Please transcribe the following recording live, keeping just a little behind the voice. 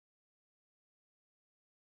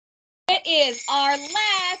It is our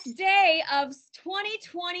last day of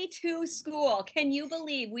 2022 school. Can you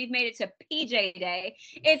believe we've made it to PJ Day?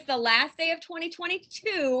 It's the last day of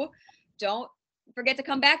 2022. Don't forget to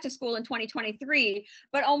come back to school in 2023.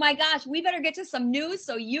 But oh my gosh, we better get to some news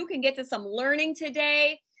so you can get to some learning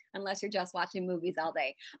today, unless you're just watching movies all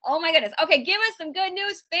day. Oh my goodness. Okay, give us some good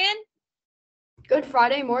news, Finn. Good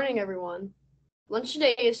Friday morning, everyone. Lunch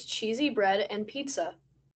today is cheesy bread and pizza.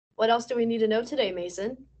 What else do we need to know today,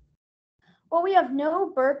 Mason? Well, we have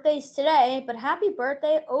no birthdays today, but happy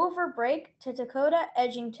birthday over break to Dakota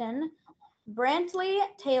Edgington, Brantley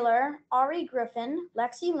Taylor, Ari Griffin,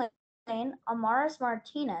 Lexi Lane, Amaris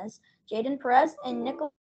Martinez, Jaden Perez, and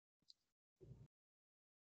Nicole.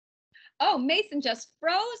 Oh, Mason just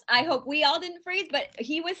froze. I hope we all didn't freeze, but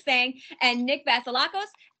he was saying, and Nick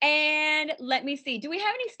Vasilakos. And let me see. Do we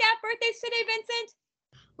have any staff birthdays today, Vincent?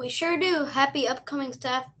 We sure do. Happy upcoming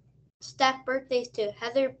staff birthdays to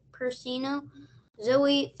Heather Persino,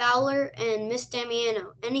 Zoe Fowler, and Miss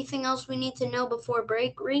Damiano. Anything else we need to know before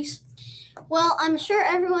break, Reese? Well, I'm sure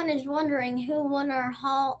everyone is wondering who won our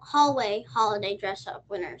hallway holiday dress-up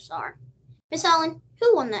winners are. Miss Allen,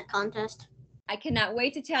 who won that contest? I cannot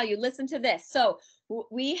wait to tell you. Listen to this. So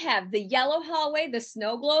we have the yellow hallway, the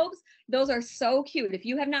snow globes. Those are so cute. If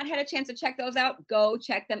you have not had a chance to check those out, go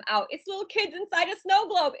check them out. It's little kids inside a snow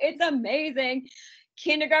globe. It's amazing.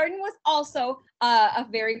 Kindergarten was also a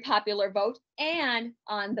very popular vote. And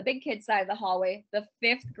on the big kid side of the hallway, the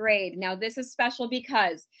 5th grade. Now, this is special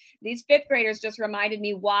because these 5th graders just reminded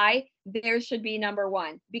me why there should be number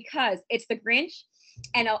 1. Because it's the Grinch,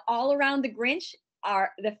 and all around the Grinch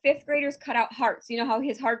are the 5th graders cut out hearts. You know how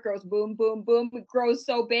his heart grows, boom, boom, boom. It grows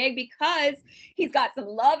so big because he's got some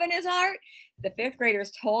love in his heart. The 5th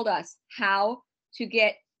graders told us how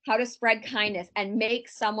to spread kindness and make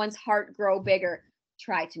someone's heart grow bigger.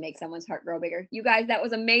 Try to make someone's heart grow bigger. You guys, that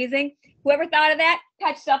was amazing. Whoever thought of that,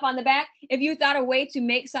 patch stuff on the back. If you thought a way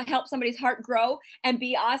to help somebody's heart grow and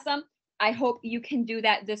be awesome, I hope you can do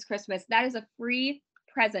that this Christmas. That is a free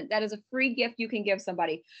present. That is a free gift you can give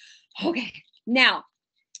somebody. Okay, now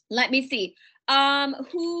let me see.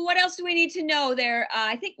 What else do we need to know there?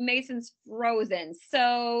 I think Mason's frozen.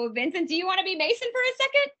 So Vincent, do you want to be Mason for a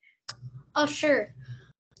second? Oh, sure.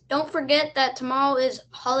 Don't forget that tomorrow is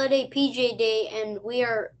holiday PJ Day and we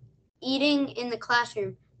are eating in the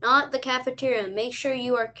classroom, not the cafeteria. Make sure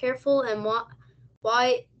you are careful. And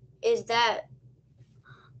why is that?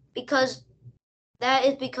 Because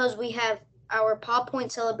we have our Paw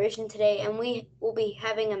Point celebration today and we will be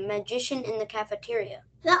having a magician in the cafeteria.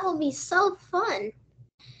 That will be so fun.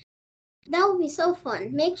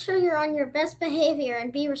 Make sure you're on your best behavior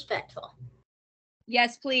and be respectful.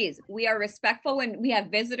 Yes, please. We are respectful when we have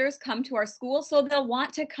visitors come to our school, so they'll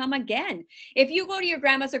want to come again. If you go to your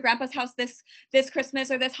grandma's or grandpa's house this Christmas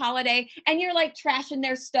or this holiday, and you're like trashing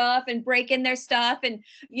their stuff and breaking their stuff and,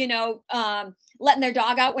 letting their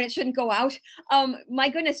dog out when it shouldn't go out, my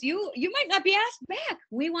goodness, you might not be asked back.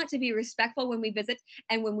 We want to be respectful when we visit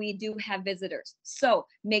and when we do have visitors. So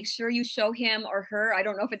make sure you show him or her. I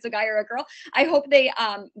don't know if it's a guy or a girl. I hope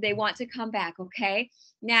they want to come back. Okay.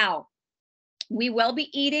 Now, we will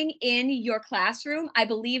be eating in your classroom. I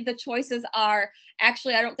believe the choices are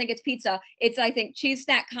actually, I don't think it's pizza. It's, I think, cheese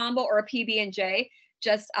snack combo or a PB&J.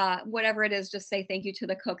 Just whatever it is, just say thank you to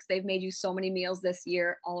the cooks. They've made you so many meals this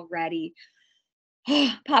year already.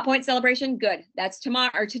 Paw Point celebration, good. That's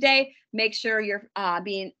tomorrow or today. Make sure you're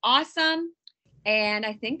being awesome. And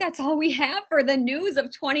I think that's all we have for the news of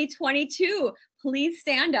 2022. Please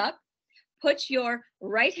stand up. Put your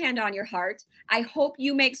right hand on your heart. I hope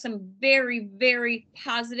you make some very, very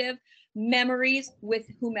positive memories with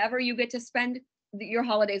whomever you get to spend your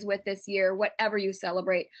holidays with this year, whatever you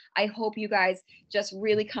celebrate. I hope you guys just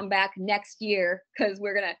really come back next year because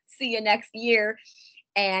we're going to see you next year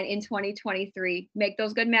and in 2023. Make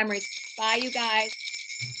those good memories. Bye, you guys.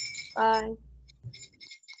 Bye.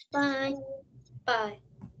 Bye. Bye.